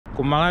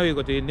ku Malawi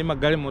kuti ndi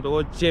magalimoto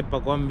ochepa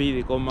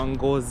kwambiri koma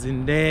ngozi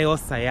nde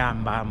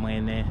osayamba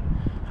mwene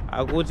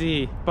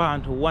akuti pa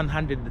anthu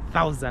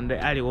 100,000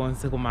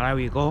 aliwonse ku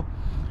Malawiko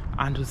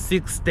anthu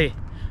 60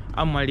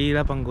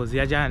 amwalira pa ngozi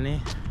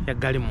yachani ya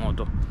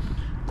galimoto.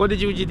 Kodi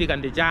chikuchitika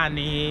ndi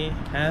chani?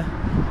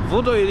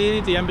 Vuto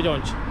ili tiyambe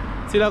chonchi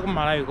sila ku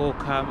Malawi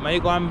kokha,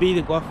 maiko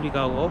ambiri ku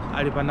Africa ko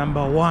ali pa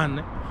number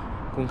 1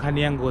 ku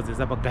nkhani ya ngozi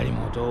za pa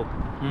galimoto.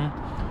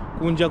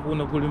 Kunja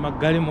kuno kuli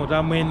magalimoto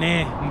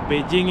amwene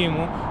Beijing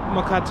mu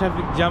makha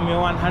traffic jam ya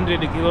 100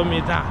 km.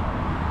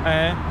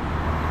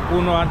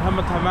 Kuno anthu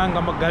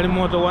amathamanga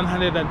magalimoto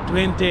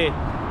 120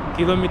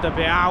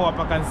 km/h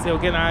pakansewu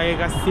kenake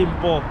ka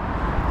simple,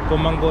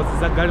 koma ngozi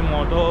za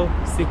galimoto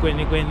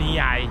sikwenikweni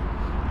yayi.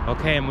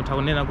 Okay, mutha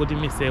kunena kuti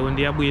misewu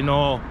ndi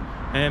yabwino,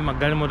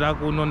 magalimoto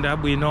akuno ndi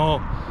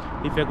abwino,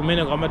 ife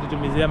kumene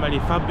kwamatitumizira ma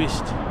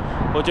refurbished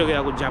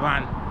ochokera ku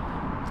Japan.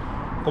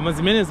 Koma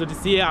zimenezo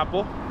tisiye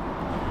apo,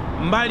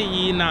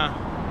 mbali ina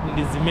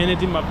ndi zimene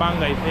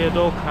timapanga ife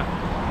tokha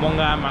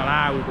monga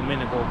Malawi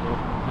kumene koko.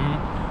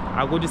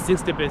 Akuti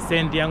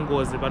 60% ya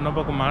ngozi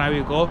panopa ku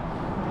Malawiko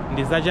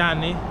ndi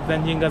zachani, za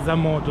njinga za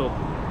moto.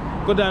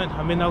 Kodi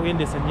anthu amene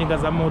akuyendesa njinga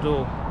za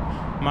moto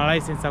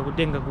malaisensi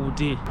akutenga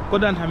kuti?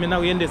 Kodi anthu amene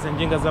akuyendesa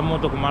njinga za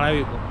moto ku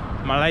Malawiko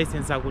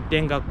malaisensi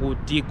akutenga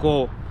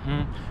kutiko?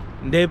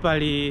 Nde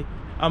pali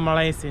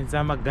amalaisensi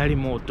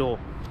amagalimoto.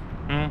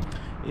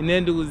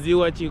 Ine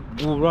ndikuziwa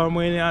chigulu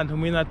amwene anthu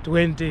mwina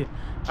 20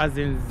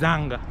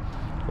 azenzanga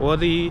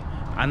oti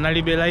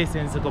analibe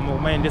license koma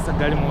kumayendesa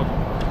galimoto,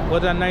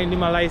 oti anali ndi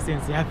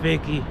malaisensi ya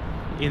feki.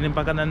 Ine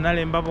mpaka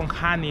nalembapo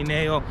nkhani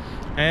ineyo,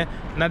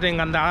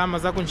 natenga ndalama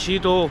za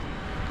kuntchito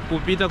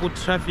kupita ku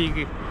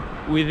traffic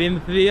within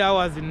 3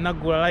 hours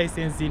nagula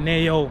license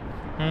ineyo.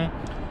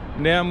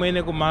 Ndi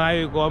amwene ku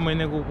Malawiko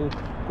amwene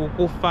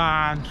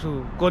kukufa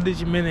anthu. Kodi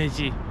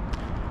chimenechi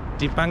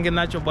tipange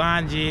nacho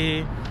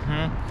bwanji?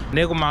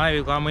 Ndi ku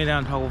Malawiko amwene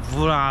anthu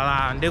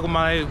akuvulala, ndi ku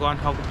Malawiko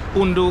anthu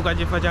akupunduka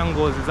chifukwa cha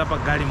ngozi za pa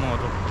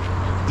galimoto.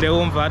 Ndi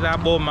umva ati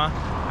aboma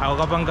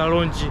akukapanga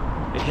launch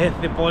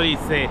health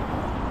policy.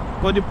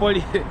 Kodi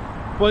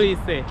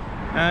policy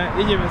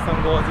ichepesa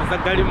ngozi za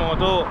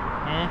galimoto.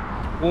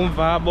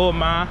 Umva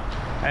aboma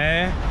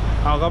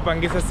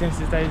akukapangisa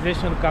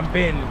sensitization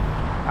campaign,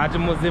 ati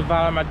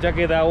muzivala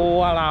majaketi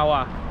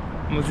owalawa,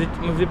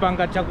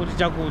 muzipanga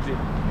chakuti.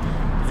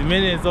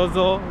 Zimene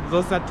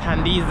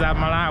zosathandiza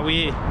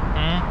Malawi.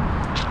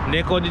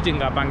 Ndekodi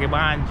tingapange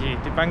bwanji,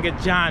 tipange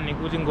chani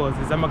kuti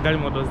ngozi za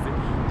magalimoto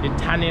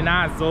tithane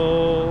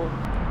nazo?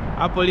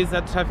 Apolisi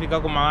a traffic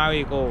ku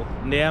Malawiko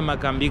ndi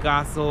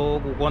amakambikaso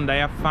kukonda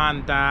ya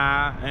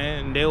Fanta,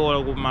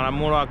 ndewola ku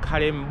malamulo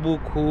akhale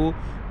m'buku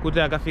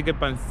kuti akafike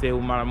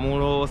Pamseu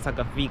malamulo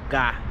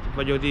sakafika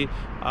chifukwa choti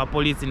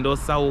apolisi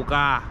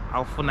ndosauka,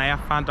 akufuna ya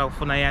Fanta,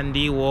 akufuna ya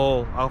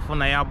ndiwo,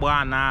 akufuna ya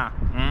bwana,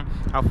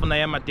 akufuna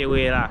ya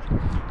matewera.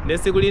 Ndi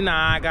siku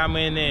lina aka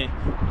amene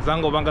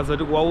zangopanga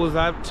zoti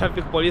kuwauza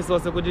traffic police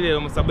onse kuti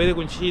lero musabwere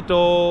ku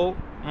ntchito.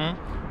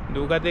 Ndi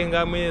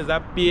ukatenga amene za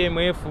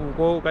PMF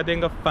uko,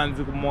 ukatenga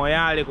funds ku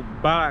Moyale, ku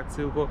Barracks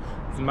uko,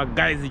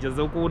 zimagayi zija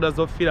zokuda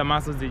zofira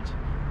maso zija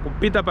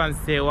kupita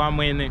Pamseu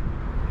amwene.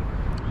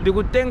 Ndi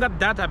kutenga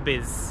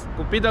database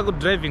kupita ku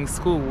driving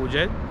school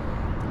uje,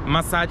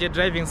 Masache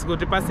driving school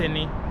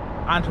tipaseni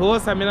anthu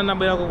onse amene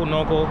anabwerako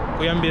kunoko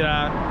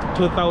kuyambira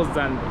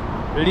 2000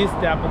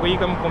 list apo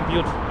kuyika mu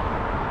computer.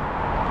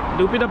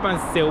 Ndi kupita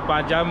Pamseu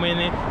paja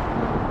amwene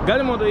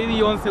galimoto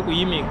iliyonse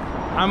kuyimika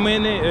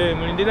amwene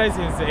muli ndi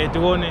license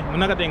tione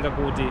munakatenga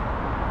kuti.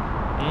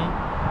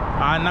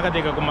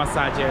 Nakatenga ku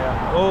Masache.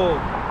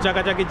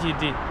 Chaka chake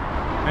chiti.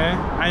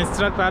 A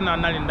instructor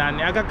anali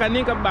ndani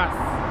akakanika basi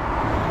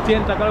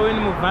tiyeni takaloweni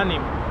muvani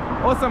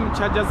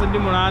osamchajaso ndi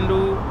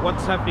mulandu wa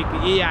traffic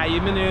iyayi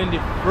imeneyo ndi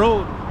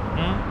fraud.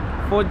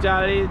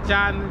 Forgery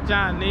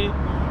chani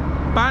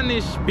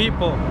punish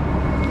people.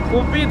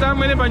 Kupita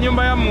amwene pa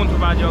nyumba ya munthu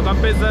paja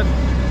ukapeza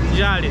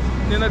njale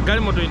nena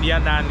galimoto ndi ya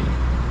ndani.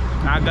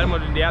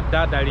 Galimoto ndi ya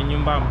dada ali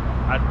nyumbamo.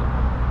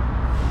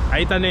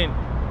 Aita neni?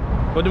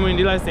 Kodi muli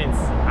ndi license?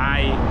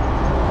 Ayi.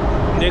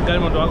 Ndi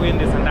galimoto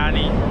wakuyendesa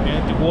ndani.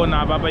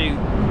 Tikuona apa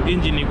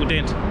engine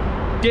ikutentha.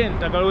 Tiyeni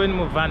takaloweni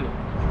muvani.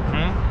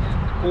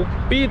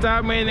 Kupita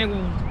amwene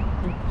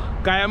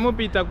kaya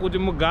mupita kuti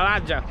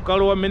mugalaja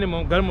kukalowa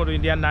mmene galimoto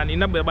ndi ya ndani.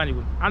 Inabwera bwanji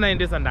kuti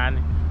anayendesa ndani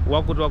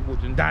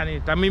wakuti ndani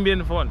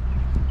tamimbireni phone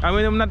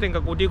amene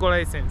munatenga kutiko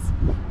license.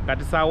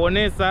 Ngati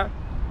saonesa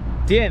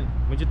tiyeni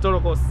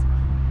muchitolokosi.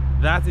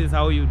 That is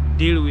how you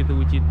deal with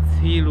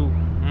uchitsilu.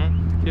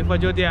 Chifukwa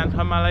choti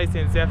anthu ama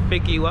license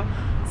yafekiwa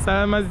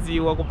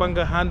samaziwa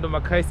kupanga handle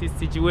ma crisis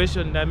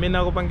situation ndi amene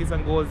akupangisa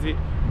ngozi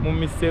mu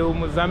misewu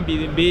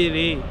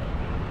muzambirimbiri.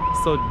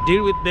 So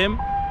deal with them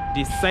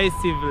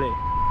decisively.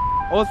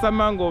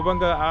 Osamango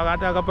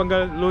ati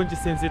akapanga launch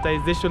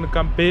sensitization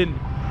campaign,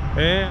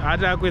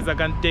 ati akweza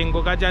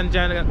kantengo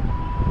kachanjani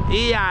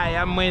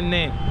iyaya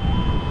mwene.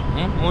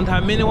 Munthu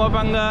amene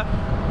wapanga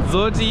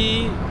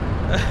zoti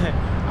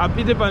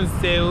apite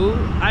Pamseu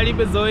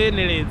alibe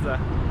zoyenereza.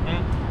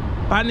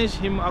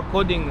 punish him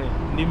accordingly.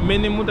 Ndi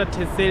mmene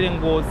mutathesere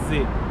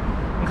Ngozi.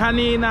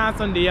 Nkhani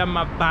inaso ndi ya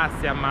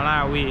mabasi ya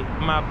Malawi,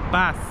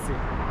 mabasi.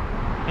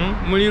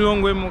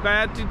 Mulilongwe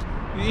mukayati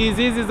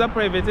izizi za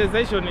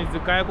privatization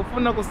zikaya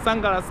kufuna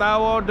kusangalatsa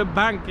World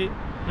Bank.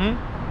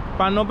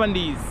 Panopa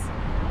ndi izi.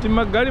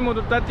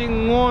 Timagalimoto tati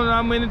ng'ono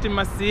amene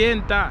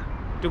timasiyenta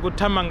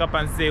tikuthamanga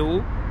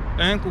Pamseu,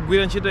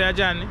 kugwira ntchito ya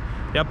chani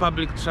ya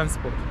public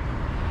transport.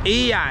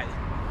 Iyayi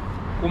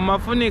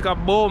kumafunika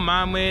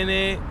boma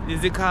amene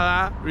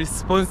zikhala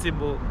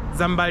responsible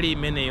za mbali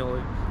imeneyo.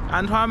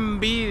 Anthu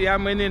ambiri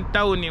amene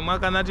mtawuni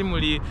mwakanati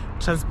muli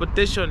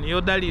transportation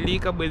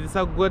yodalirika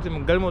bwezisa kugula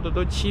timagalimoto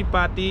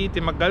tochipa ati,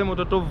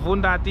 timagalimoto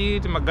tovunda ati,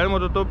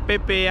 timagalimoto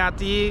topepe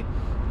ati.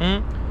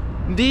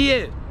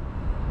 Ndiye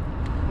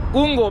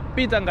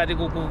kungopita ngati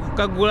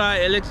kukagula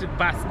electric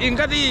bus.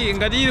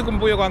 Ingati ili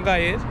kumbuyo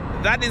kwangaye,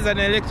 that is an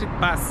electric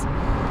bus.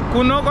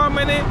 Kunoko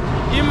amene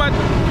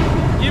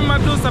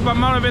imadusa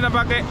pamalo pena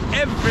pake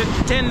every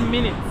 10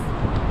 minutes.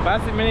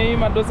 Basi imene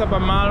imadusa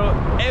pamalo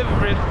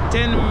every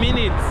 10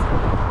 minutes.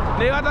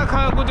 Ndiyo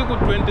atakhala kuti ku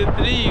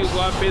 23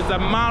 kwapeza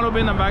malo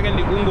pena pake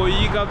ndi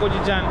kungoyika ko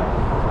chichani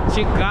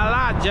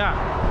chigalaja.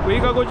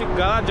 Kuyika ko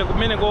chigalaja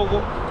kumene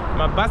koko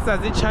mabasi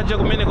azicharge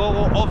kumene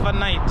koko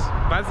overnight.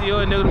 Basi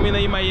yo ndi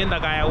kumene imayenda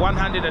kaya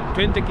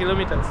 120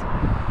 kilometers.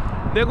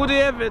 Ndekuti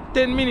every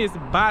 10 minutes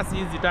basi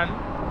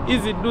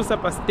izidusa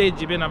pa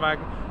stage pena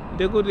pake.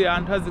 Ndekuti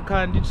anthu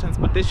azikhala ndi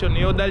transportation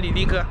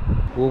yodalirika.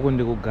 Uku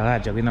ndi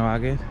kugalaja kwina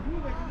pake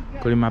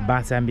kuli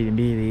mabasi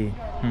ambirimbiri.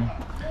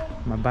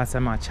 Mabasi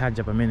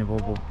amacharge pamene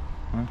popo.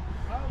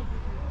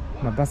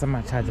 Mabasi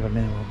amacharge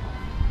pamene popo.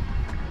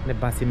 Ndi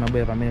basi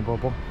imabwera pamene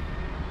popo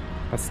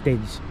pa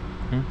stage.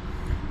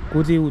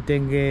 Kuti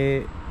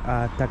utenge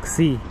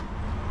taxi,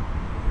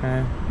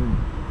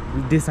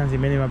 distance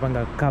imene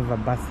mapanga cover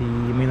basi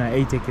imena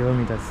 80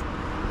 kilometers.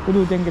 Kuti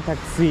utenge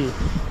taxi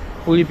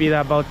ulipira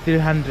about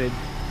 300.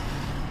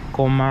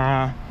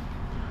 Koma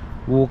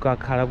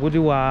ukakhala kuti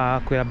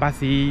wakwera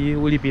basi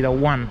ulipira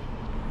 1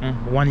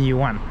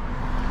 yuan.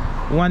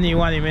 1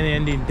 yuan imene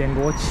ndi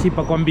mtengo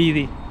wochipa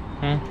kwambiri.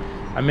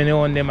 Amene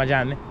onde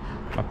machane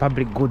ma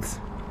public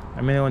goods.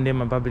 Amene onde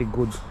ma public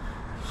goods.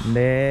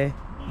 Nde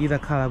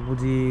itakhala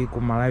kuti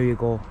ku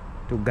Malawiko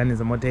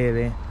tikuganiza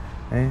motere,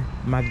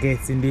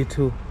 magetsi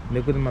ndithu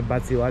ndikuti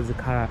mabasi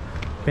wazikhala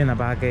pena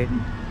pake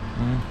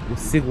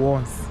usiku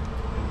wonse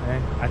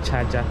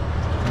acharger.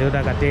 Ndikuti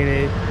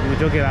akatere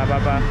kuchokera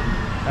papa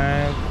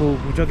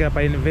kuchokera pa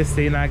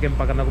university inake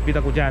mpaka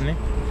nakupita kuchane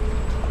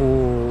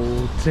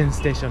ku train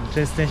station.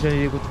 Train station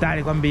ili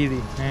kutali kwambiri,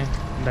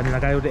 ndanena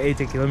kale kuti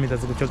 80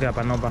 kilometers kuchokera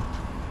panopa.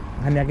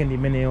 Nkhani yake ndi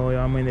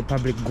imeneyo amene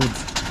public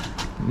goods.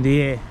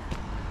 Ndiye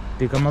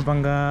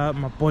tikamapanga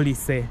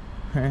mapolice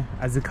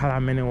azikhala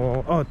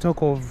amene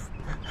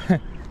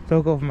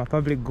talk of my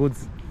public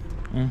goods.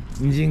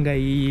 Njinga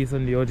iyi so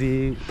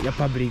ndiyoti ya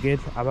public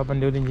apapa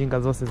ndiyoti njinga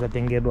zonse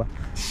zatengedwa.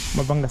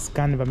 Mapanga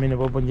scan pamene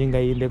popo njinga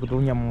iyi ndi kuti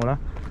unyamula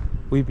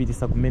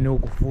uyipitisa kumene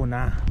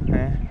ukufuna,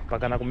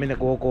 pakana kumene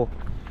koko.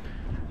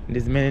 Ndi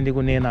zimene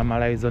ndikunena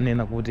Malawi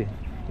zonena kuti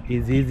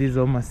izizi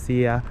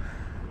zomasiya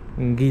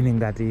ngini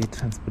ngati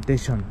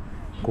transportation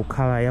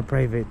kukhala ya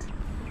private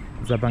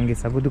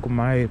zapangisa kuti ku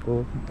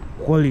Malawiko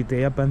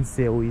quality ya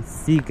Pamseu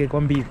isike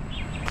kwambiri.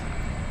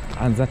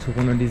 Anzathu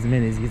kuno ndi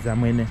zimene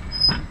zizamwene,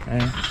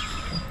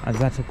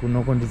 anzathu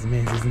kunoko ndi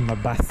zimene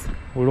zimabasi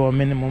ulo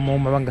amene momwe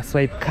umapanga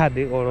swipe card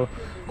or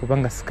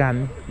kupanga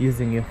scan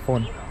using your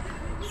phone.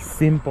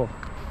 Simple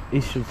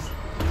issues.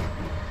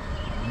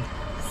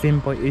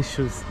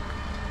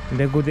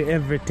 Ndekuti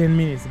every 10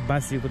 minutes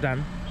basi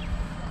ikutani,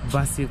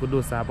 basi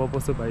ikudusa apo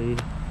poso pali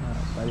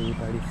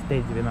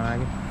stage pena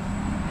lake.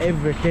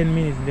 Every 10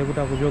 minutes ndekuti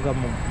akuchoka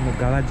mu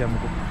garaja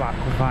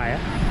mukuvaya.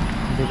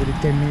 Ndekuti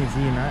 10 minutes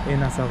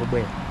ina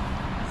sakubwera.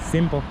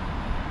 Simple.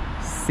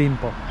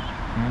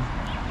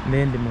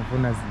 Ndi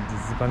mufuna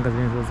zipanga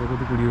zimene zonse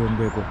kuti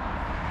kulilongweko.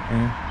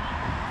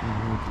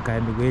 Kaya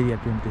ndi ku area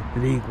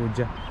 23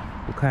 kuja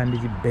kukhala ndi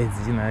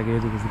chibezi china yake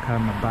kuti kuzikhala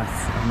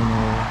mabasi amene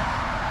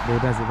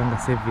ndikuti azipanga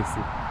service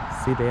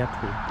city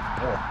yathu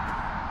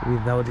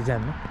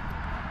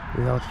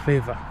without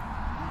favor.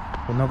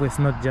 Kunoko it's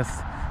not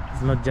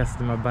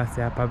just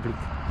mabasi ya public.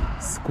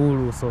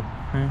 School also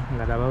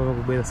ngati ababa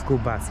kubwera school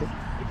bus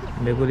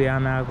ndikuti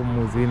ana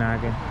akumuzi wina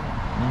ake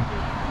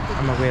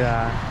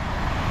amakwera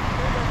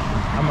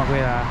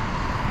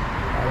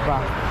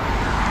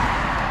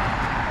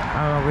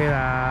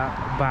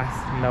bus.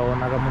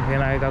 Ndaona kamunthu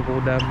ena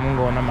kakuda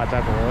mungoona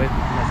matako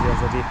masiya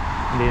zoti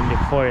ndi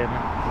foreign.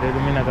 Ndikuti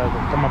mina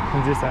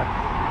kamaphunzisa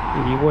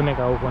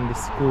ikuoneka uko ndi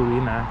school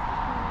ina.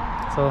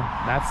 So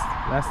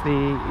that's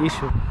the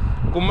issue.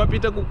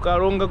 Kumapita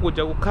kukalonga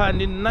kuja kukhala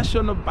ndi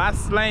national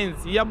bus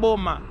lines ya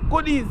boma.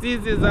 Kodi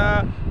izizi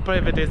za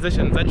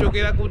privatization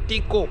zachokera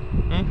kutiko,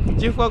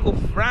 chifukwa ku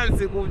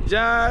France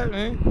kuja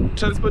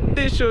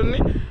transportation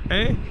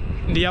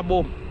ndi ya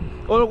boma.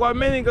 Olo kwa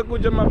America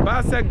kuja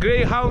mabasi ya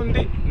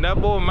Greyhound na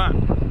boma.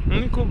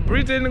 ku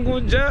Britain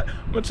kuja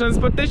mu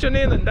transportation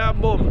ena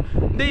ndaboma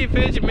ndi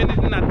ife chimene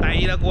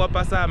tinatayira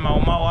kuwapasa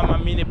maomao ama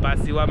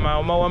minibus wa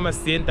maomao ama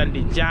center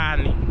ndi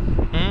chani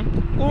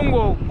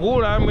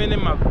kungogula amene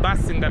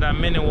mabasi ngati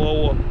amene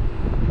wowo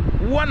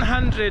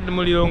 100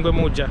 mulilongwe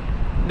muja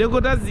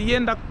ndikuti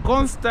aziyenda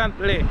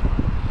constantly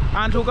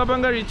anthu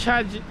ukapanga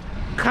recharge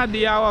card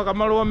yawo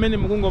akamalowa amene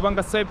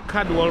mukungopanga swipe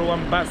card walowa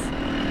mbasi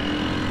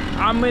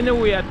amene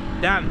we are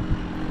done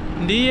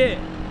ndiye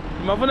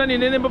mafuna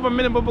ninenembo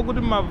pamene mbopo kuti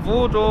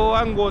mavuto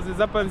a ngozi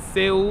za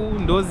Pamseu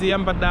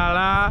ndoziyamba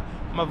dala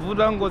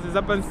mavuto a ngozi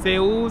za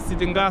Pamseu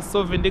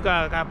sitingasove ndi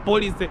ka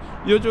police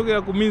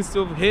yochokera ku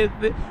Ministry of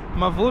Health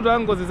mavuto a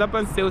ngozi za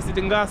Pamseu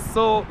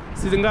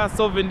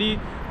sitingasove ndi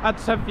a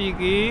traffic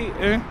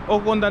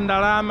okonda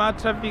ndalama a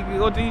traffic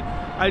oti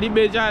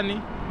alibe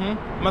chani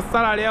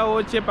masalari awo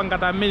ochepa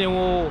ngati amene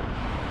wo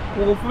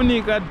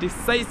kukufunika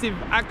decisive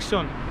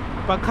action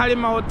pakhale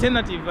ma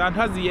alternative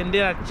anthu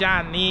aziyendera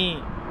chani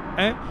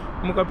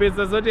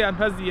mukapeza zoti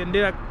anthu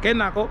aziyendera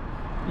kenako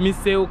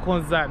misewu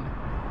konzani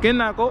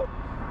kenako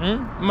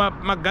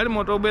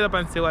magalimoto obwera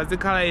Pamseu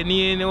azikhala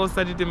enieni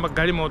osati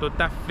magalimoto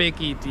ta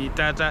fake it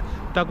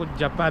ta ku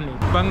Japan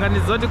pangani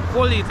zoti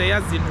quality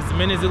ya zinthu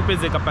zimene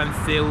zikupezeka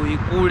Pamseu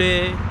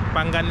ikule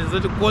pangani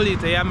zoti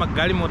quality ya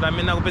magalimoto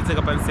amene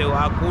akupezeka Pamseu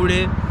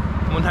akule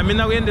munthu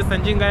amene akuyendesa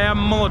njinga ya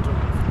moto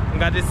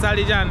ngati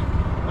sali chani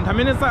munthu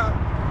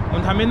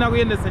amene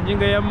akuyendesa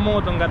njinga ya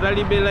moto ngati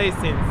alibe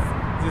license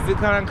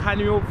zizikhala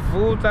nkhani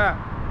yovuta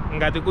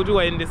ngati kuti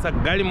wayendesa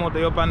galimoto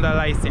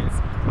yopanda license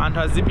anthu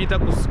azipita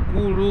ku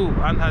skulu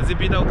anthu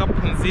azipita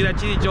kukaphunzira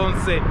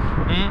chilichonse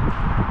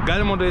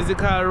galimoto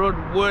izikhala road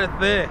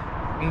worth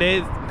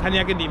nde nkhani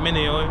yake ndi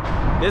imeneyoyo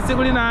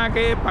tsiku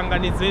linake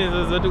pangani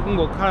zimenezo zoti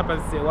kungokhala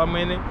Pamseu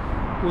amene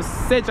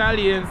kusecha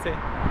aliyense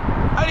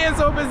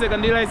opezeka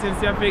ndi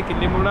license ya fake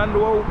ndi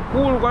mulandu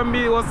waukulu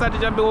kwambiri wosati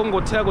chabe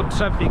wongothera ku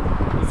traffic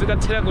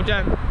uzikathera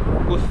kuchani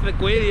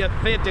ku area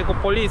 30 ku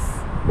police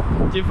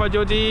chifukwa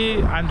choti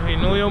anthu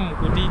inuyo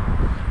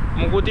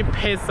mukuti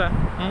phesa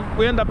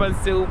kuyenda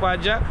Pamseu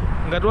kwaja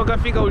ngati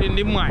wakafika uli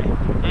ndi mwayi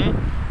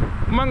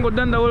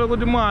kumangodandaula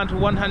kuti mwa anthu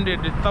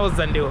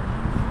 100,000 ewo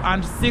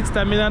anthu 60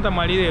 amene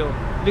atamwalirewo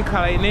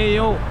likhala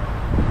ineyo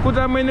kuti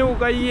amene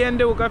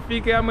ukayende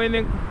ukafike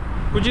amene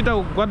kuchita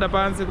kugwada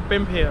pansi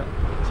kupemphera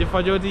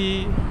chifukwa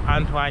choti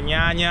anthu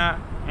anyanya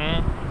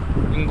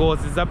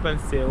ngozi za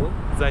Pamseu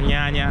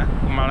zanyanya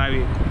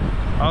kumalawiko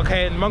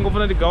okay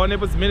ndimangofuna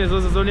tigawanepo zimene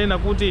zonse zonena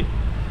kuti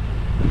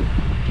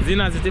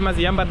zina zitima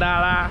ziyamba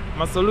dala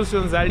ma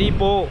solutions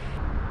alipo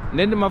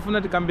ndende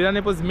mafuna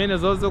tikambiranepo zimene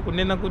zonse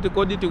kunena kuti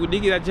kodi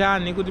tikudikira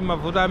chani kuti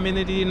mavuto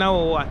amene tili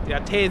nawo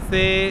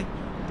athetse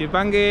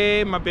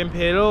tipange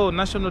mapemphero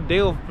national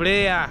day of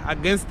prayer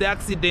against the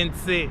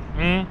accidents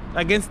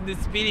against the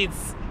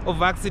spirits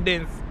of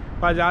accidents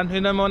paja anthu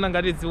ena amaona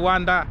ngati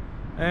ziwanda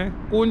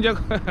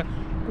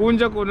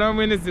kunja kuna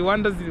amene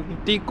ziwanda zili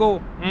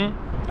kutiko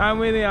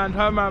amene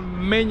anthu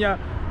amamenya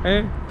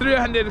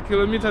 300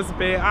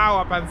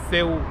 km/h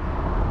Pamseu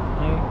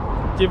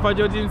chifukwa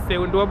choti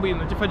msewu ndi wabwino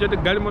chifukwa choti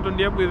galimoto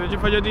ndi yabwino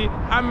chifukwa choti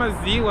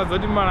amaziwa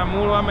zoti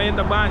malamulo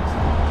amayenda bwanji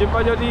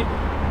chifukwa choti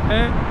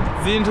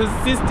zinthu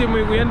system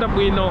ikuyenda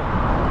bwino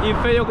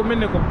ifeyo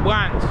kumeneko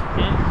bwanji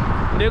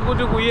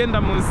ndekuti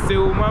kuyenda mu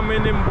msewu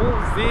mwamene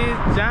mbuzi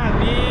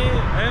chani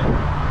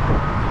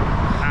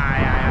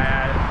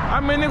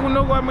amene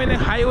kunoko amene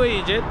highway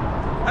ije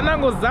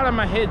anangozala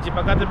maheji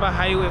pakati pa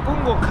highway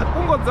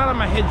kungodzala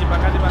maheji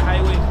pakati pa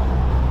highway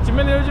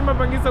chimeneyo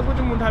chimapangisa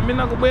kuti munthu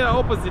amene akubwera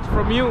opposite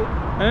from you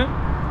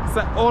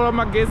ola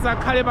magesi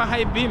akhale pa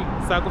high beam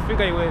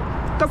sakufika iweyo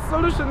ka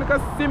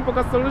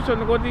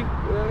solution kuti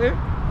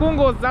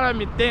kungodzala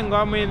mitengo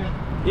amene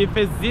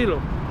ife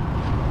zero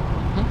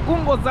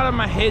kungodzala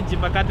maheji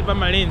pakati pa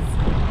malenzi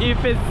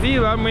ife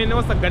zero amene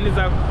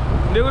osaganiza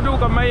ndikuti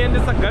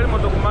ukamayendesa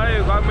galimoto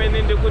kumalawiko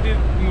amene ndikuti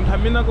munthu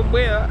amene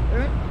akubwera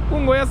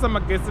kungoyasa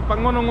magesi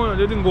pang'onong'ono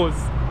ndikuti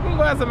ngozi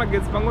kungoyasa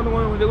magesi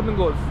pang'onong'ono ndikuti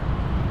ngozi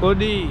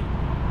kodi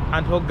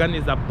anthu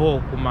oganiza bo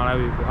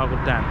kumalawiko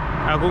akutani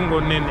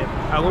akungonene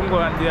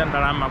akungolandira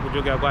ndalama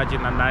kuchokera kwa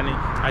achina ndani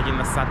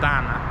achina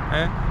satana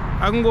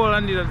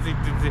akungolandira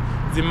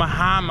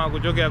zimahama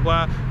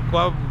kuchokera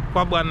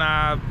kwa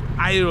bwana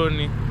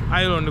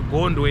iron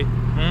gondwe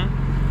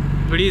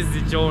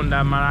please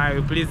chonda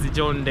Malawi please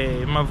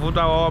chonde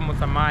mavuto awawa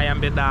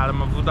musamayambe dala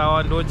mavuto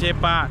awawa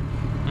ndiochepa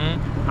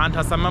anthu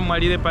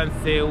asamamwalire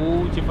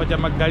Pamseu chifukwa cha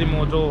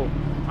magalimoto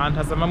anthu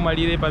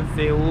asamamwalire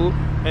Pamseu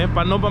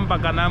panopa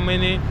mpakana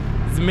amene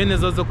zimene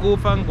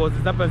zokufa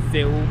ngozi za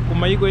Pamseu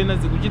kumayiko ena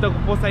zikuchita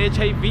kuposa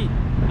HIV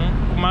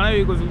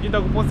kumalawiko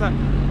zikuchita kuposa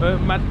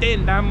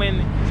matenda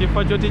amene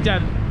chifukwa choti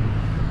chani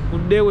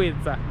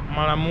kudeweza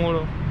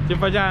malamulo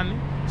chifukwa chani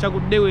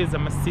chakudeweza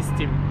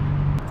masystem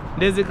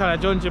ndezikhala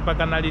chonche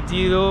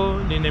pakanalitiro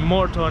nine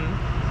Morton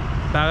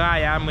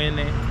bagaya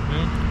amene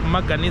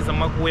maganiza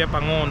mwakuya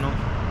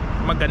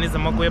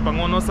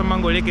pang'ono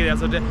osamangolekerera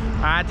sote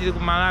tili ku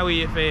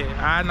Malawi ife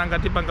nanga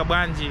tipanga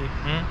bwanji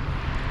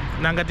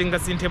nanga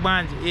tingasinthe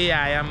bwanji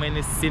aya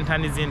amene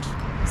sinthani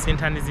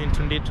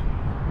zinthu ndithu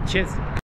Cheers.